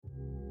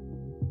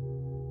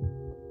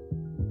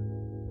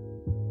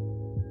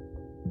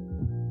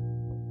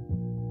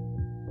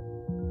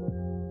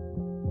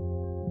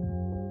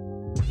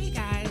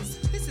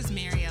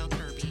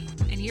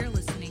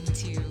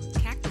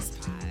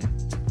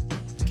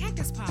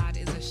Cactus Pod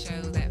is a show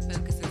that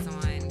focuses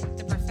on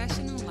the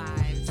professional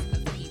lives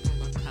of people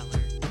of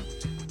color.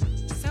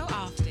 So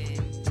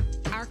often,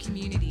 our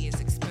community is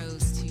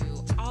exposed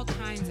to all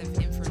kinds of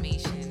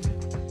information,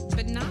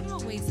 but not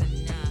always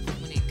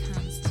enough when it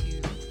comes to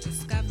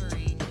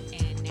discovering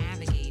and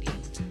navigating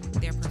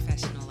their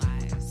professional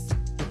lives.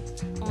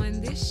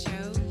 On this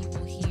show, you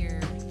will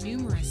hear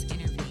numerous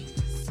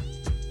interviews,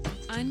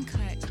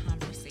 uncut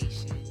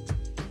conversation,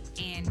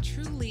 and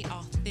truly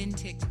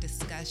authentic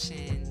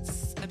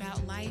discussions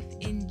about life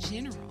in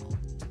general.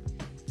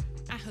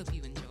 I hope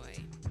you enjoy.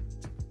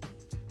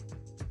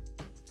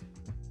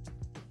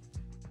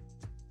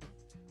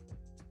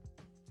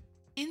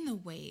 In the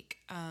wake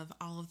of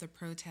all of the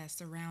protests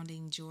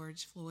surrounding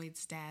George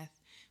Floyd's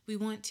death, we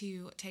want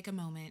to take a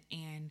moment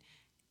and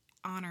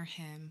honor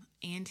him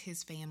and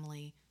his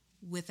family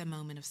with a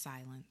moment of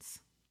silence.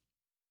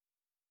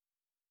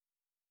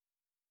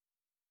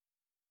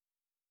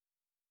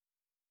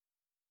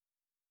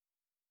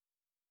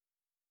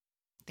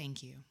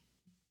 Thank you.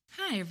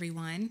 Hi,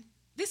 everyone.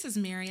 This is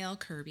Mariel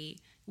Kirby.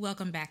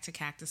 Welcome back to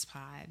Cactus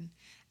Pod.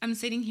 I'm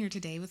sitting here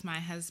today with my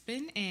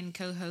husband and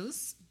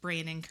co-host,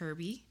 Brandon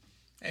Kirby.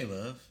 Hey,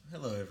 love.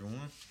 Hello,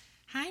 everyone.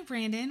 Hi,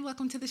 Brandon.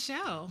 Welcome to the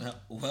show.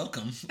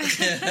 Welcome. Thank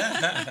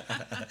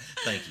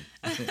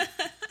you.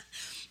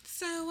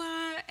 So,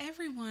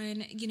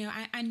 everyone,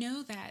 I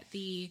know that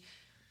the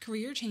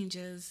Career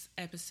Changes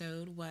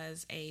episode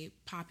was a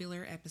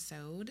popular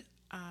episode.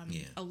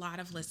 A lot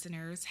of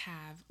listeners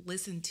have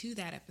listened to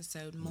that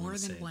episode more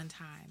than one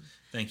time.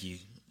 Thank you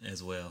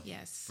as well.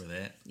 Yes. For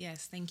that.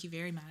 Yes, thank you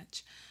very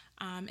much.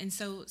 And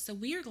so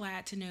we are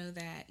glad to know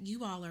that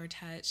you all are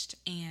touched.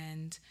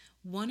 And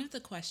one of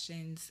the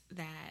questions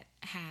that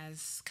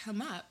has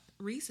come up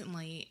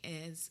recently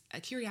is a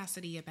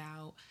curiosity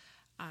about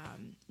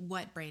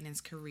what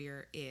Brandon's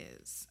career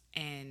is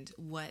and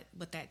what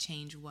that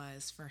change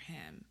was for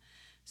him.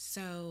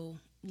 So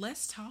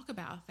let's talk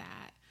about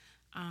that.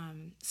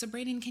 So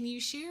Brandon, can you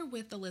share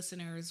with the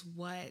listeners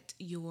what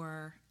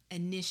your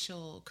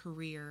initial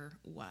career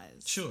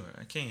was? Sure,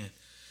 I can.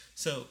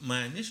 So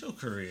my initial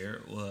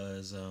career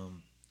was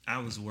I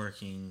was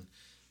working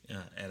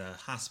at a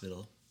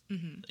hospital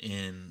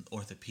in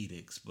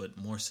orthopedics, but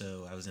more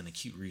so I was in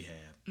acute rehab.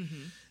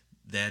 Mm-hmm.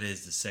 That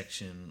is the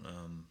section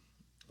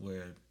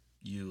where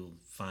you'll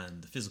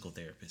find the physical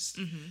therapist.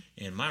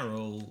 Mm-hmm. And my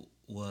role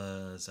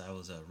was I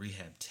was a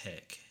rehab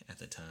tech at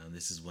the time.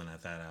 This is when I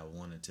thought I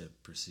wanted to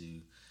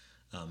pursue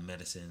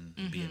medicine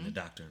and being a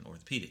doctor in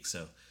orthopedics.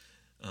 So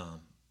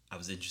I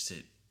was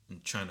interested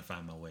in trying to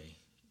find my way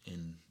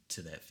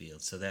into that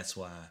field. So that's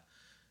why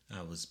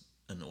I was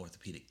an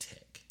orthopedic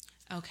tech.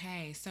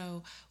 Okay,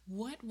 so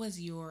what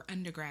was your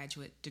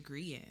undergraduate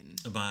degree in?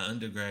 My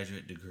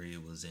undergraduate degree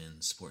was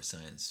in sports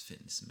science,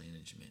 fitness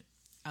management.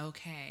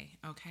 Okay.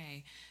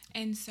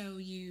 And so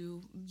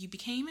you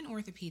became an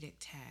orthopedic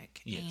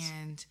tech. Yes.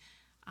 And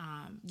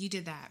you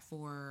did that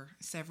for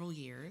several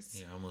years.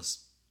 Yeah,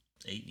 almost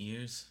 8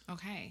 years.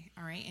 Okay,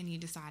 all right. And you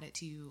decided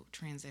to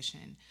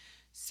transition.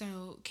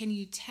 So can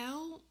you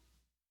tell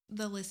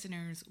the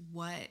listeners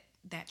what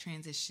that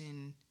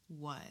transition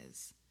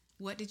was?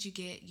 What did you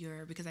get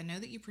because I know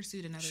that you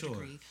pursued another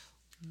degree.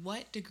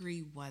 What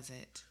degree was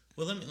it?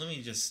 Well, let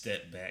me just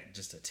step back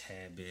just a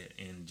tad bit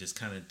and just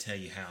kind of tell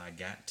you how I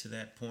got to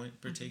that point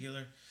in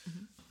particular.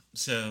 Mm-hmm.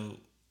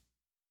 So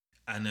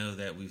I know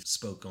that we've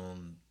spoke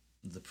on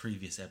the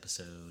previous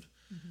episode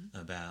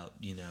about,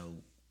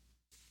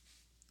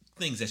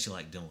 things that you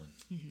like doing.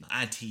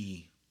 Mm-hmm.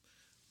 IT,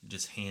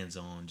 just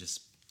hands-on,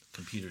 just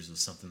computers was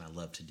something I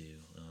loved to do.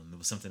 It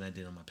was something I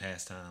did on my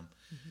pastime,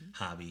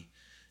 hobby.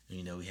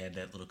 And, we had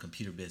that little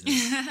computer business.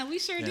 We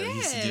sure did. I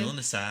used to do on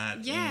the side.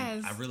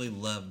 Yes. I really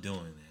loved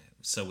doing that.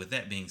 So with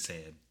that being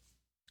said,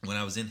 when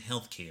I was in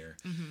healthcare,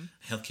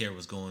 healthcare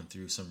was going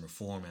through some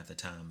reform at the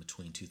time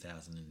between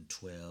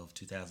 2012,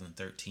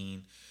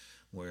 2013,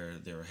 where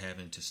they were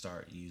having to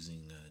start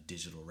using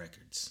digital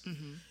records.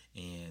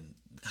 And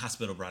the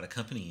hospital brought a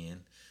company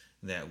in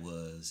that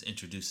was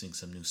introducing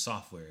some new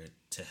software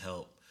to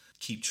help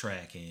keep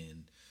track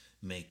and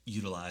make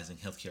utilizing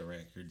healthcare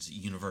records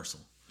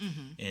universal.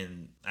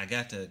 And I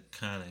got to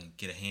kind of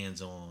get a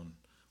hands-on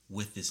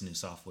with this new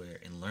software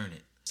and learn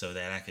it so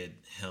that I could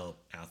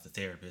help out the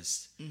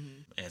therapist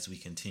as we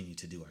continue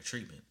to do our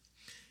treatment.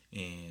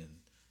 And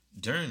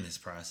during this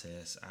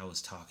process, I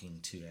was talking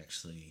to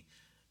actually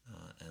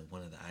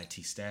one of the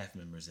IT staff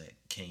members that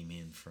came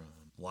in from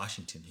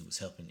Washington who was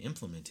helping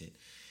implement it.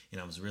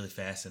 And I was really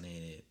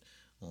fascinated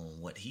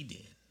on what he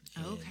did.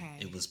 And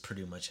it was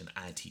pretty much an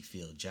IT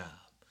field job.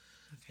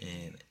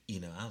 Okay.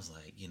 And, I was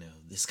like,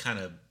 this kind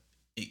of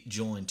it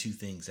joined two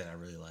things that I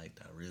really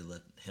liked. I really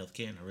loved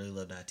healthcare and I really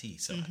loved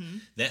IT. So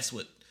that's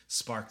what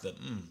sparked the,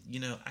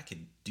 I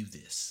could do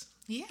this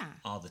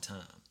all the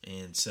time.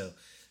 And so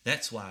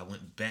that's why I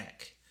went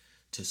back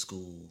to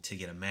school to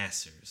get a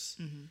master's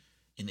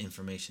in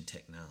information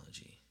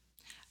technology.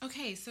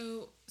 Okay,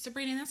 so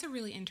Brandon, that's a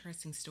really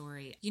interesting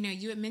story.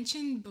 You had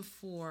mentioned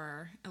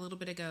before, a little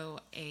bit ago,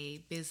 a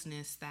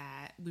business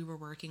that we were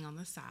working on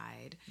the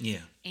side.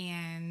 Yeah.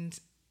 And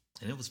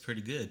And it was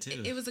pretty good,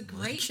 too. It was a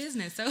great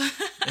business. So,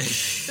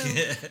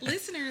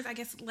 listeners, I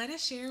guess let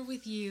us share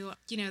with you,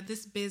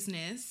 this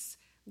business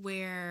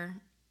where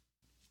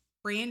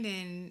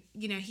Brandon,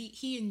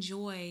 he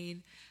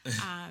enjoyed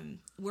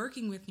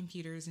working with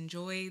computers,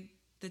 enjoyed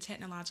the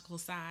technological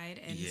side.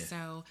 And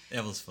so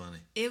that was funny.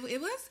 It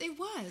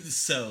was.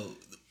 So,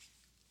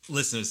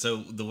 listeners, so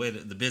the way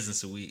that the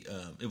business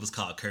that it was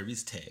called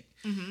Kirby's Tech.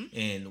 Mm-hmm.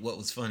 And what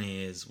was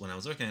funny is when I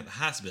was working at the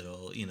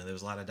hospital, there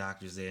was a lot of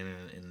doctors there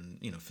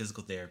and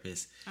physical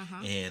therapists.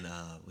 Uh-huh. And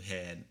we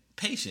had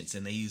patients,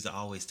 and they used to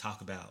always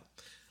talk about,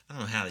 I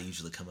don't know how they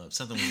usually come up,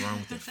 something was wrong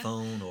with their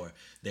phone, or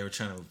they were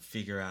trying to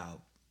figure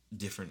out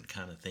different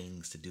kind of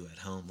things to do at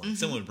home. Like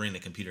someone would bring the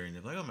computer in,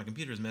 they're like, oh, my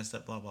computer's messed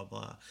up, blah, blah,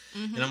 blah.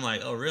 Mm-hmm. And I'm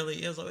like, oh,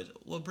 really? It was like,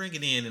 well, bring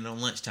it in, and on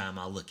lunchtime,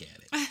 I'll look at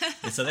it.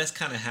 And so that's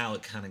kind of how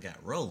it kind of got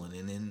rolling.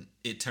 And then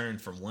it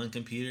turned from one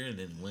computer, and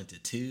then went to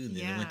 2, and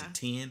then it went to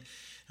 10.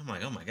 I'm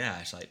like, oh my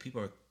gosh, like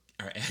people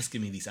are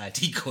asking me these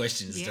IT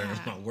questions during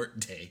my work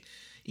day.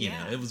 You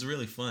know, it was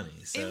really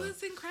funny. So it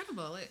was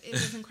incredible. It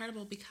was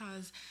incredible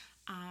because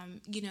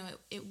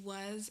it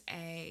was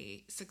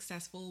a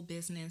successful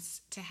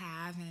business to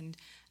have.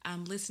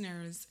 And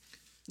listeners,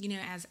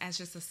 as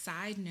just a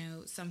side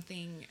note,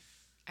 something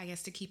I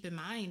guess to keep in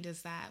mind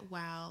is that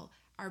while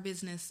our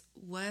business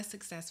was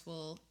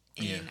successful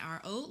in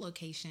our old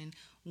location,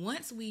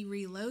 once we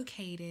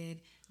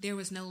relocated, there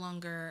was no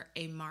longer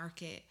a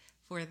market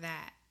for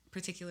that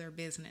particular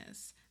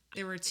business.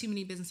 There were too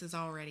many businesses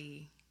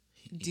already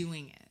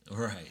doing it.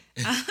 Right.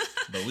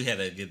 But we had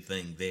a good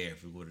thing there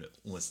if we would have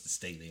wants to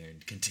stay there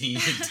and continue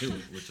to do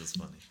it, which was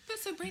funny. But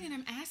so, Brandon,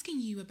 I'm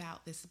asking you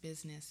about this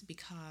business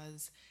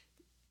because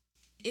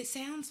it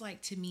sounds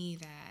like to me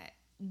that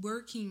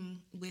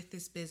working with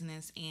this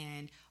business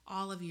and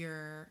all of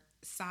your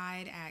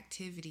side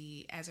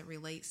activity as it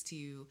relates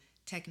to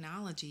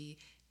technology,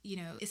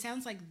 it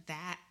sounds like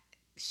that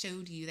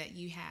showed you that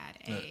you had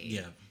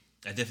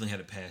I definitely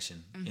had a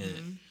passion.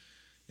 Mm-hmm.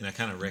 And I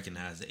kind of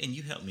recognized it. And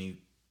you helped me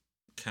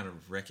kind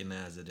of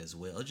recognize it as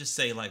well. Just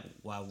say, like,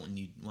 why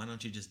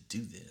don't you just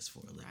do this for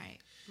a living?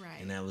 Right.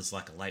 And that was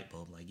like a light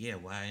bulb. Like,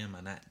 why am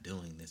I not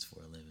doing this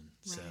for a living?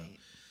 Right. So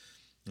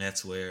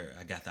that's where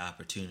I got the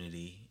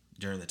opportunity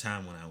during the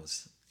time when I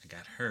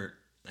got hurt.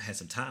 I had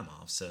some time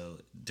off. So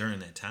during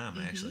that time,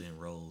 I actually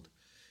enrolled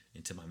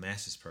into my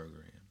master's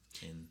program.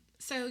 And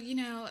so,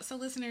 so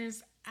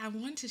listeners, I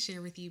want to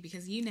share with you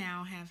because you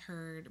now have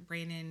heard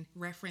Brandon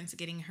reference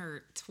getting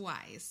hurt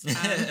twice.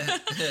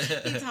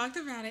 He talked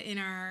about it in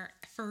our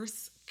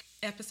first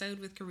episode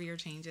with career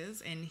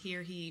changes, and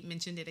here he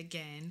mentioned it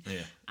again.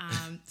 Yeah.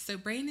 So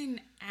Brandon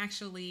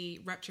actually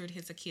ruptured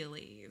his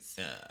Achilles.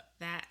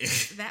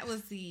 That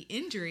was the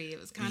injury. It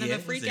was kind of a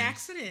freak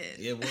accident.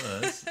 It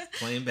was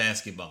playing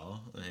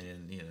basketball,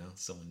 and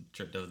someone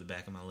tripped over the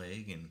back of my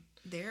leg, and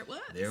there it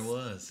was.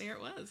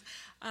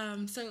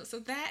 So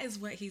that is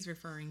what he's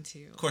referring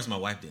to. Of course, my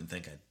wife didn't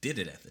think I did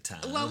it at the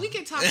time. Well, we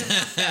can talk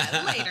about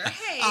that later.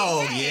 Hey.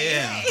 Oh, hey,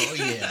 yeah.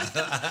 Hey.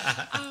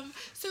 Oh, yeah.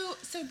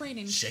 So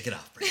Brandon. Shake it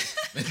off,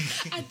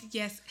 Brandon.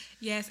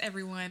 Yes,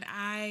 everyone.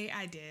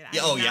 I did.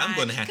 I'm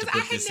going to have to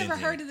put this in. Because I had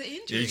never heard of the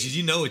injury.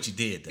 You know what you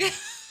did, though.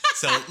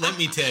 So let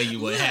me tell you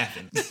what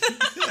happened.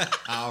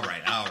 All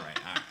right.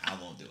 I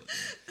won't do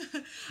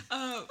it.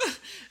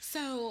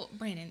 So,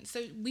 Brandon,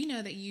 we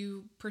know that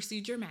you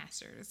pursued your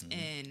master's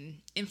in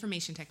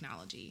information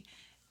technology.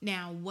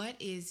 Now, what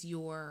is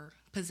your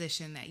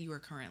position that you are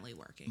currently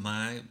working?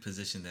 My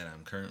position that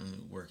I'm currently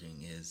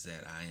working is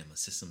that I am a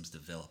systems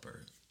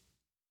developer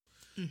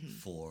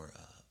for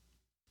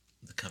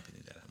the company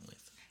that I'm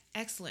with.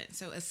 Excellent.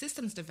 So a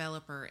systems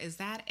developer, is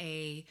that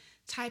a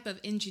type of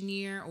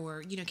engineer,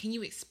 or, can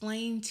you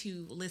explain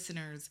to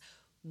listeners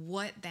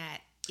what that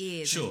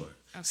is? Sure.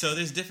 Okay. So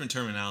there's different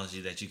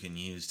terminology that you can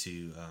use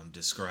to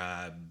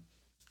describe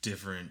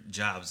different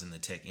jobs in the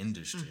tech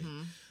industry.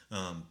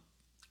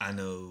 I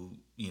know,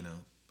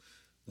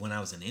 when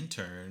I was an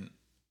intern,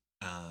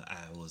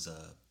 I was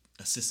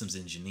a systems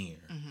engineer,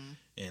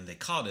 and they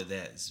called it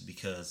that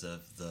because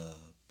of the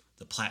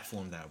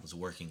platform that I was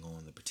working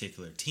on, the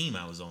particular team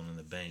I was on in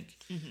the bank.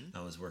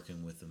 I was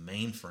working with the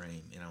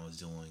mainframe, and I was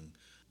doing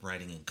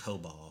writing in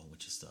COBOL,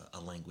 which is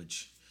a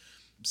language.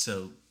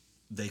 So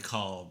they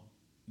call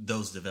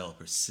those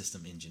developers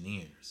system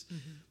engineers.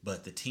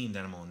 But the team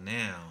that I'm on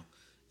now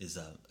is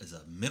a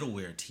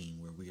middleware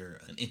team where we are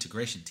an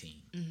integration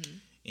team.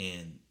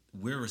 And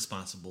we're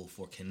responsible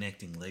for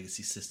connecting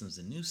legacy systems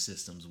and new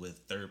systems with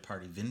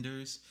third-party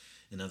vendors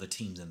and other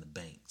teams in the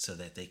bank so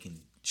that they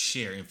can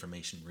share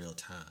information real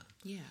time.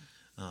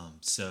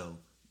 So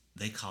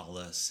they call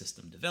us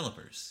system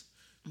developers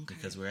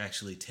because we're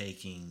actually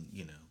taking,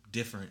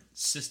 different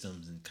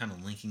systems and kind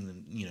of linking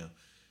them,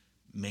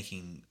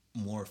 making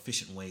more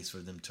efficient ways for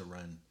them to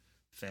run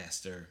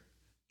faster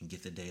and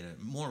get the data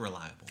more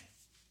reliable.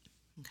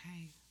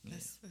 Okay.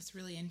 That's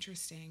really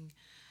interesting.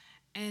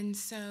 And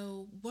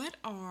so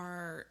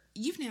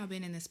you've now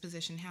been in this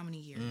position how many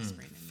years,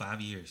 Brandon?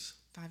 5 years.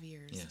 5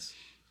 years. Yes.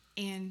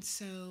 And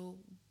so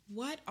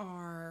what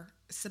are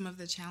some of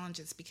the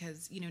challenges?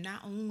 Because,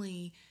 not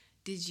only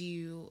did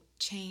you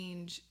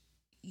change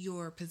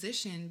your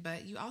position,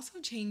 but you also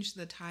changed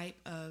the type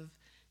of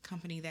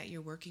company that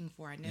you're working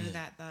for. I know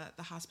that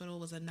the hospital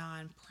was a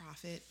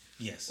nonprofit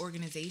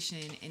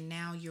organization, and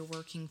now you're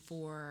working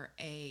for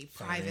a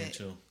private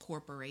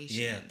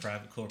corporation. Yeah,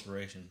 private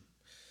corporation.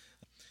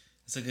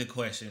 It's a good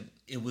question.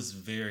 It was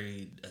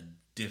very a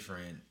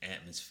different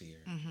atmosphere.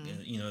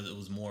 You know, it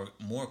was more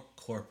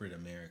corporate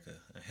America.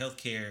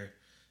 Healthcare,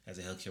 as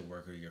a healthcare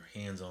worker, you're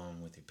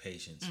hands-on with your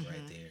patients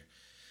right there.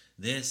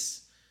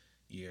 This,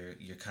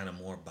 you're kind of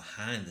more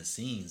behind the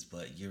scenes,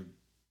 but you're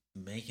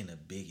making a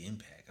big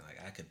impact.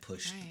 Like, I could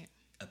push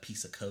a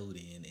piece of code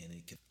in and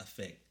it could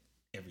affect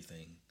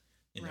everything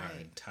in our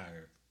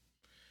entire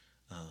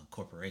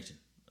corporation.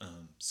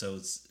 So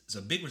it's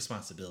a big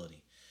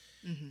responsibility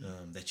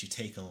that you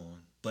take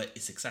on, but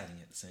it's exciting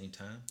at the same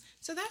time.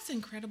 So that's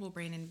incredible,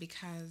 Brandon,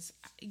 because,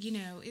 you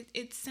know,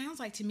 it sounds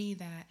like to me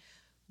that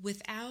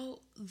without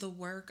the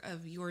work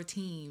of your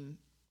team,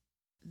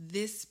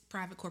 this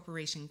private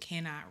corporation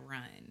cannot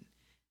run.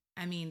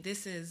 I mean,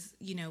 this is,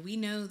 you know, we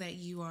know that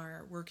you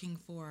are working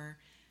for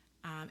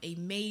a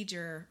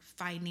major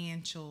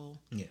financial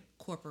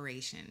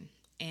corporation.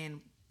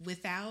 And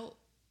without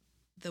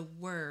the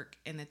work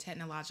and the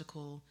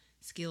technological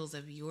skills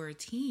of your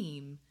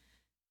team,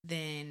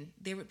 then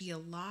there would be a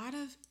lot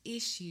of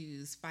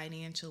issues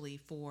financially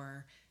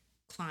for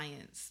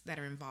clients that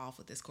are involved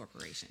with this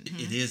corporation.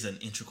 It is an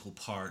integral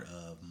part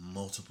of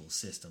multiple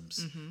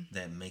systems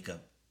that make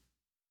up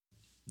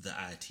the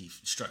IT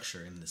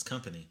structure in this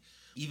company.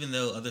 Even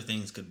though other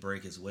things could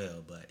break as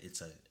well, but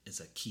it's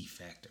a key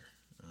factor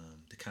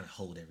to kind of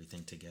hold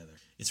everything together.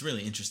 It's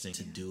really interesting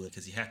to do it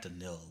because you have to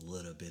know a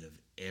little bit of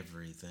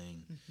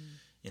everything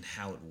and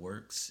how it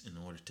works in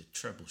order to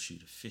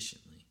troubleshoot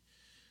efficiently.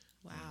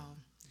 Wow.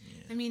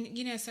 I mean,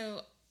 you know,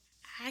 so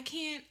I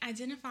can't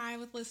identify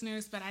with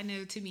listeners, but I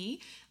know to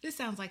me, this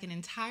sounds like an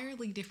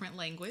entirely different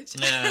language.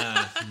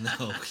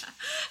 No.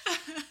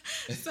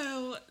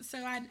 So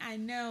I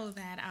know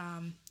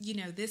that, you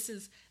know, this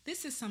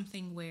is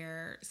something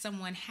where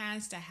someone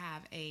has to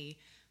have a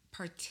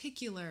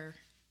particular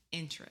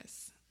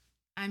interest.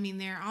 I mean,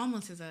 there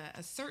almost is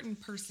a certain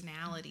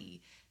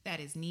personality that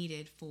is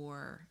needed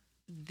for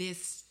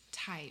this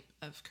type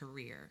of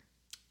career.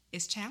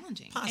 It's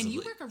challenging. Possibly. And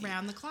you work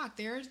around the clock.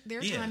 There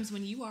are times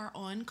when you are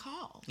on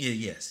call.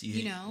 You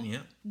know,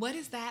 what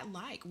is that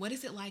like? What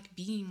is it like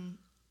being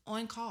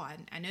on call?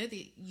 I know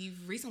that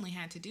you've recently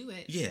had to do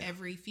it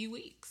every few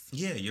weeks.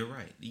 Yeah, you're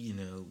right. You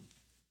know,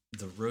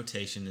 the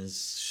rotation is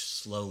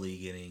slowly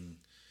getting,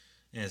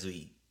 as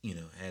we, you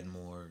know, add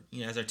more,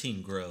 you know, as our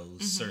team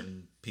grows,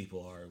 certain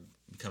people are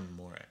becoming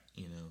more,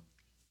 you know,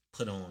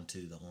 put on to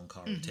the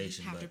on-call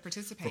rotation. Have to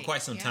participate. For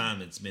quite some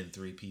time, it's been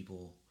 3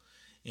 people.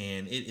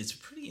 And it's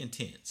pretty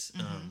intense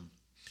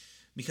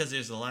because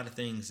there's a lot of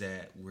things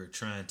that we're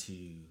trying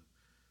to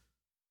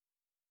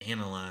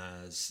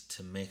analyze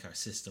to make our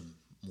system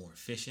more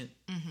efficient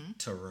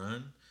to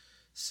run.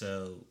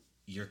 So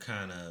you're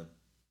kind of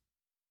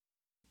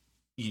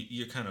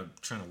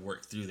trying to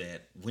work through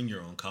that when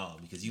you're on call,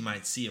 because you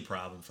might see a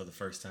problem for the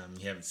first time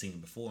you haven't seen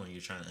it before, and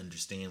you're trying to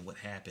understand what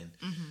happened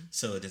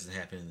so it doesn't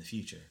happen in the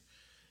future.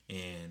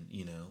 And,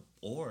 you know,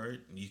 or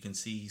you can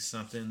see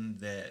something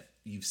that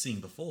you've seen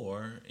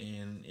before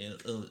and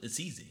it's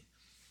easy.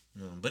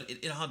 But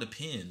it all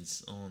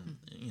depends on,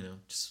 you know,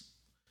 just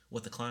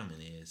what the climate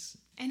is.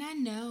 And I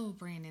know,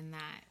 Brandon,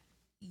 that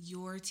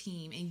your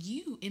team, and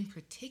you in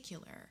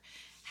particular,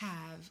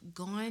 have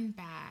gone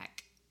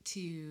back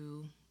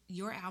to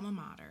your alma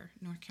mater,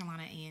 North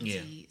Carolina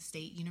A&T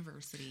State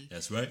University.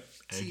 That's right.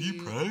 A&T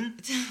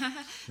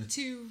Pride.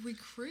 To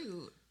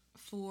recruit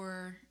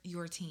for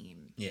your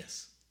team.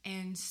 Yes.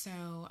 And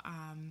so,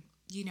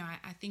 you know,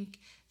 I think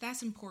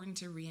that's important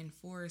to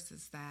reinforce,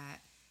 is that,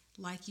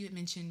 like you had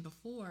mentioned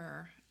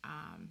before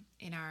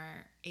in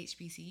our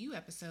HBCU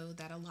episode,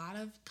 that a lot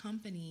of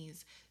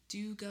companies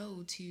do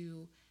go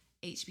to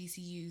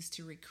HBCUs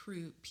to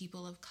recruit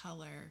people of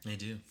color. They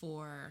do.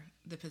 For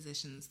the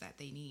positions that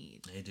they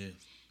need. They do.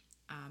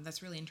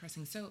 That's really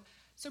interesting. So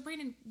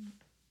Brandon,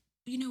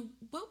 you know,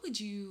 what would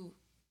you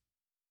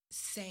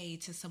say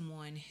to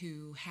someone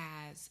who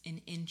has an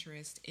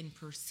interest in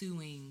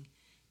pursuing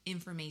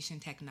information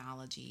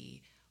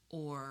technology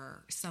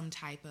or some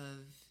type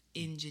of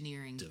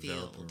engineering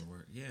developer field?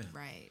 Work? Yeah.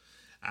 Right.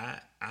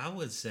 I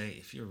would say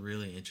if you're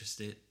really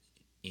interested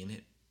in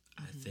it,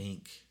 I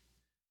think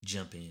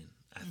jump in.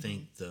 I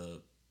think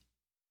the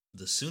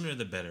sooner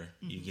the better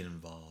you get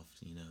involved.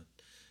 You know,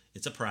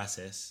 it's a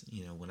process.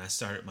 You know, when I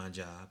started my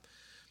job,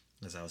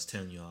 as I was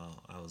telling you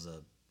all, I was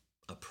a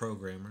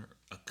programmer,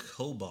 a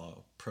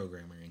COBOL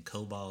programmer, and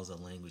COBOL is a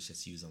language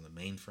that's used on the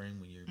mainframe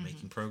when you're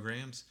making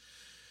programs.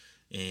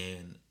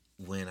 And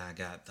when I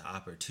got the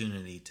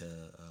opportunity to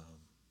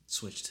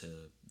switch to,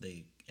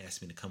 they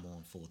asked me to come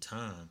on full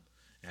time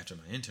after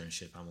my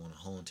internship. I'm on a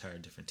whole entire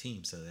different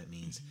team, so that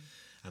means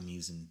I'm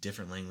using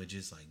different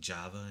languages like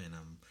Java, and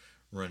I'm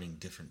running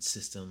different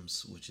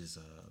systems, which is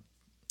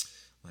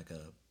like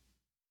a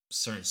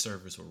certain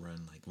servers will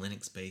run like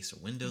Linux based or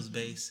Windows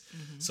based.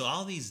 So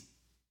all these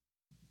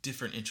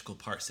different integral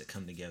parts that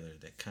come together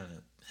that kind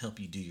of help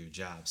you do your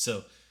job.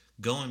 So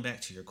going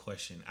back to your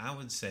question, I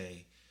would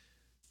say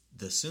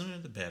the sooner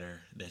the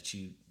better that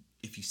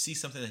if you see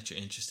something that you're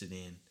interested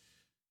in,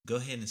 go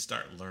ahead and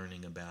start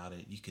learning about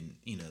it. You can,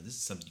 this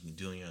is something you can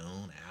do on your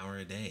own, hour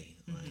a day.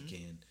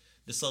 And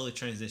to slowly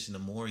transition, the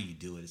more you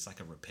do it, it's like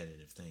a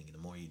repetitive thing. And the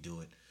more you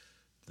do it,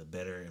 the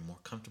better and more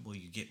comfortable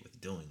you get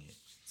with doing it.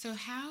 So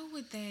how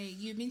would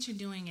you mentioned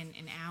doing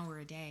an hour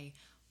a day.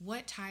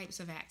 What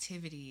types of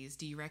activities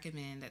do you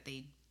recommend that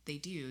they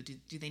do?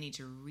 Do they need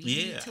to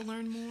read to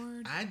learn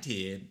more? I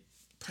did.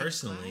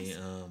 Personally,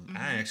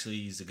 I actually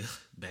used to go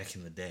back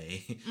in the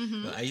day.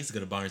 I used to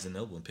go to Barnes &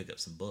 Noble and pick up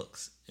some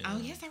books.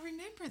 And, yes, I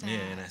remember that.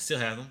 Yeah, and I still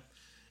have them.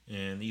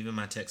 And even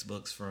my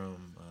textbooks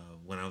from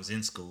when I was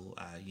in school,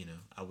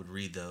 I would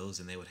read those,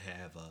 and they would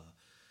have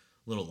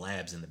little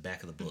labs in the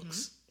back of the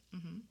books.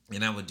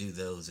 And I would do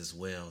those as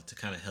well to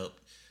kind of help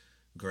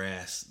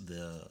grasp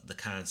the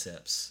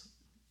concepts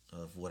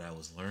of what I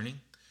was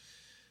learning.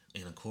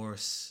 And of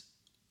course,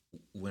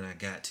 when I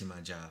got to my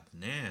job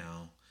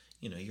now,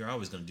 you're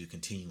always going to do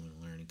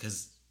continuing learning,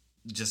 because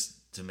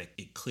just to make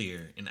it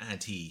clear, in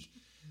IT,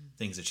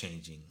 things are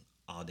changing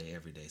all day,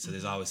 every day. So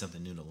there's always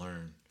something new to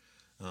learn.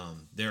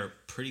 There are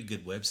pretty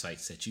good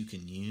websites that you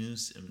can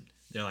use, and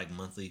they're like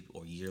monthly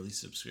or yearly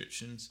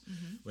subscriptions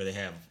where they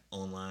have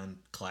online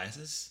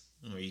classes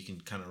where you can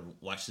kind of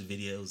watch the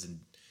videos and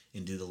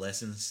do the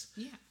lessons.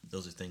 Yeah.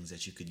 Those are things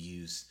that you could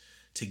use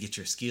to get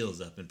your skills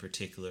up in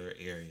particular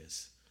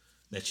areas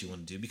that you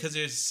want to do, because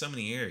there's so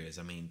many areas.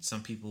 I mean,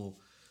 some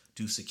people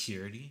do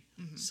security.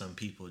 Some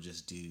people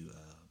just do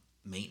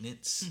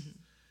maintenance.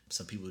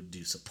 Some people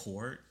do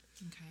support.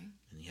 Okay.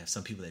 And you have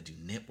some people that do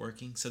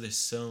networking. So there's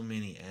so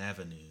many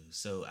avenues.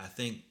 So I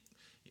think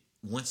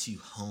once you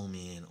home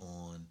in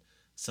on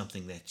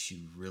something that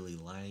you really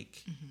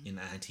like in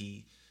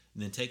IT,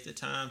 then take the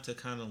time to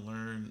kind of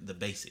learn the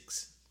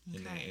basics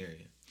in that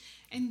area.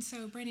 And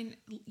so, Brandon,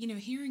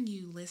 hearing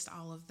you list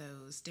all of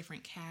those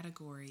different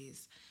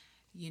categories,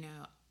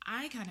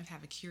 I kind of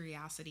have a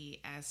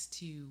curiosity as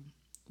to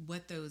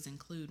what those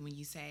include when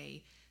you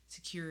say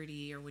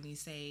security or when you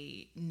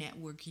say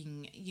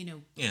networking.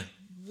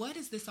 What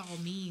does this all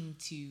mean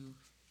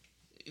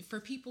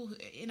for people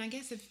and I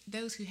guess if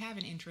those who have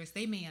an interest,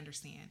 they may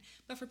understand,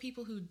 but for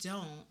people who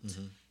don't,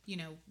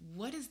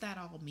 what does that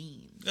all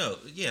mean? Oh,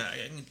 yeah,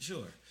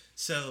 sure.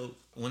 So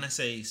when I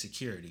say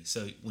security,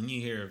 so when you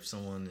hear if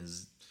someone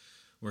is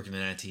working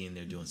in IT and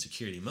they're doing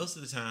security, most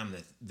of the time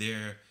that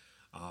they're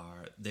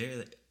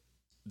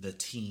the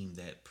team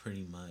that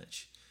pretty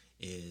much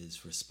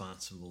is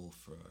responsible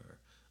for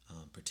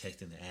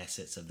protecting the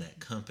assets of that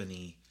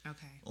company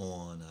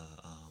on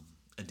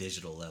a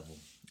digital level.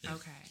 I'm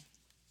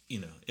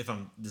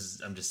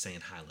just saying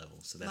high level.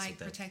 So that's like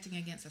protecting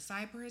against a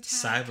cyber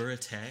attack. Cyber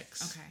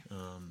attacks. Okay.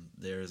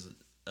 There's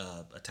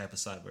a type of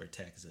cyber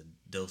attack is a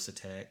DOS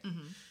attack.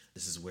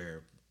 This is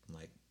where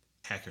like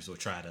hackers will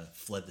try to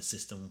flood the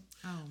system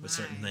with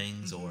certain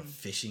things or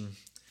phishing.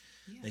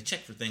 Yeah. They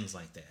check for things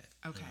like that.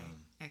 Okay.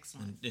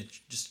 Excellent. And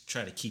just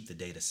try to keep the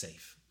data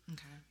safe.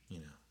 Okay.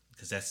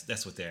 Because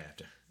that's what they're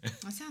after.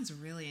 That sounds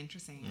really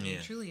interesting. I mean,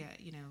 truly a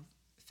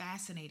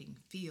fascinating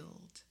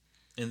field.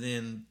 And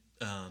then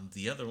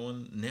the other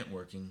one,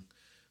 networking.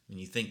 When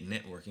you think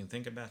networking,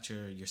 think about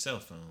your cell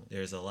phone.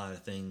 There's a lot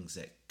of things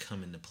that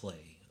come into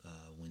play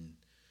when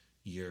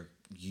you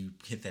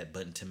hit that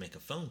button to make a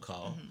phone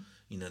call.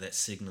 That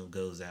signal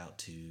goes out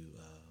to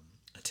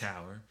a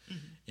tower,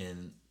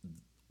 and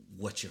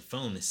what your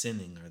phone is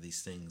sending are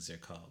these things. They're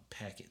called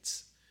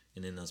packets,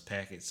 and then those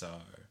packets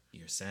are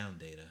your sound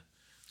data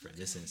for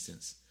this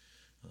instance,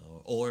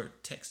 or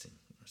texting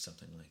or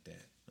something like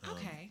that.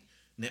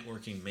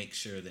 Networking makes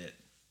sure that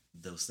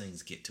those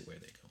things get to where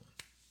they're going.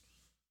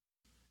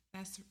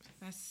 That's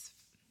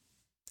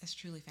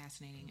truly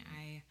fascinating.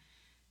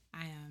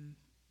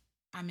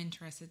 I'm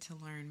interested to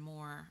learn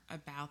more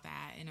about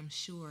that, and I'm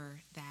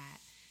sure that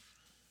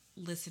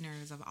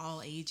listeners of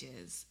all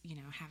ages,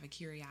 have a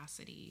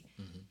curiosity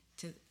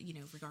to,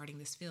 regarding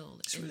this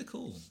field. It's really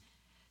cool.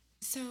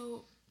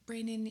 So,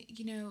 Brandon,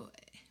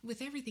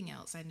 with everything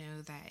else, I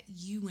know that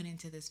you went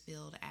into this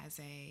field as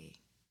a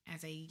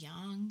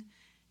young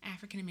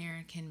African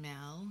American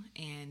male,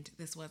 and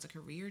this was a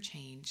career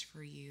change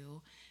for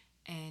you,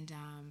 and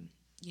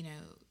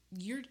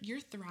you're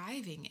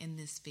thriving in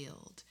this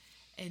field.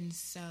 And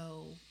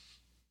so,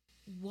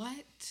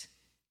 what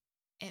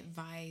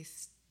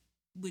advice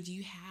would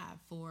you have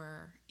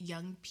for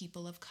young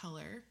people of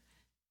color,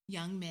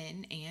 young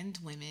men and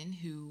women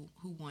who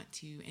want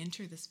to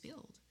enter this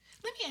field?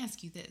 Let me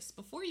ask you this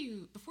before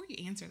you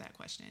answer that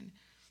question.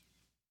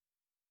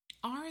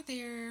 Are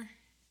there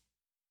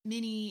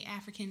many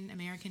African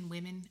American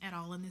women at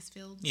all in this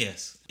field?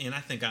 Yes, and I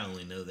think I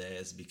only know that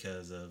is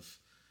because of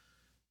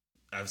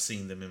I've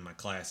seen them in my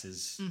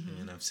classes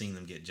and I've seen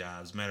them get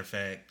jobs. Matter of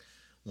fact,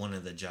 one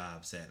of the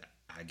jobs that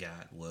I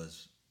got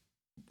was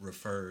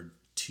referred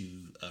to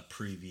a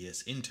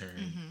previous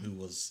intern who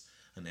was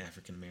an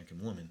African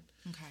American woman.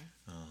 Okay.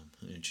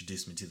 Who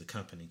introduced me to the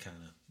company,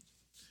 kind of.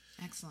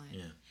 Excellent.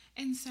 Yeah.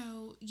 And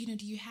so,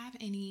 do you have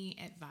any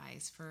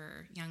advice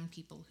for young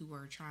people who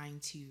are trying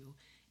to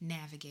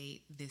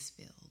navigate this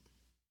field?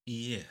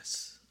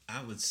 Yes.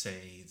 I would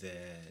say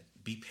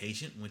that be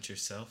patient with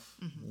yourself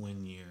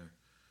when you're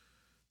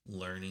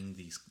learning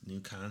these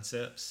new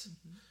concepts.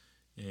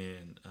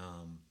 And,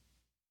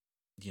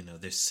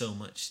 there's so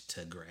much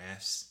to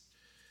grasp.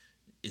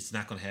 It's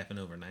not going to happen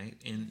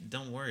overnight, and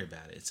don't worry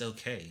about it. It's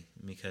okay,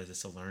 because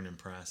it's a learning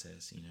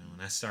process. When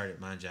I started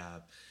my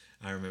job,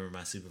 I remember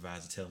my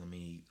supervisor telling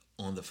me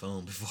on the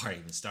phone before I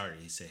even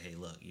started, he said, "Hey,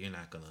 look, you're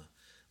not going to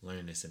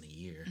learn this in a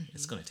year.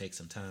 It's going to take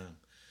some time,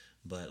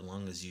 but as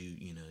long as you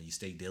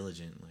stay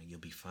diligent, like, you'll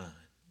be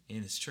fine."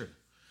 And it's true.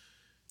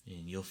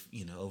 And you'll,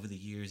 over the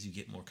years, you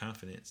get more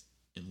confidence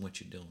in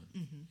what you're doing.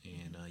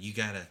 And you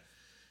gotta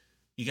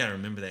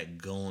remember that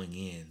going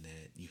in,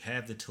 that you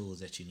have the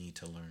tools that you need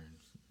to learn.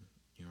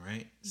 You're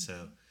right.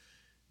 So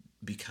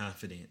be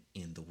confident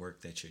in the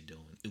work that you're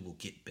doing. It will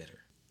get better.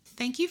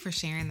 Thank you for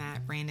sharing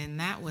that, Brandon.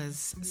 That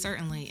was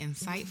certainly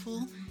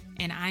insightful.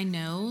 And I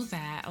know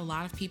that a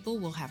lot of people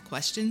will have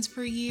questions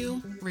for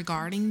you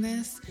regarding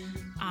this.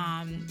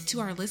 To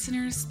our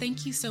listeners,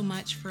 thank you so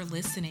much for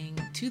listening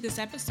to this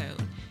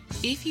episode.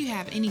 If you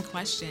have any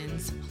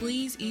questions,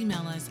 please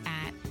email us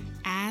at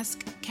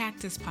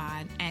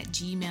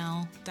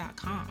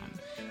askcactuspod@gmail.com.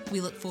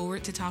 We look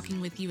forward to talking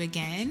with you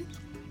again.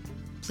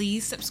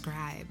 Please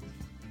subscribe.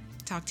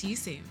 Talk to you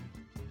soon.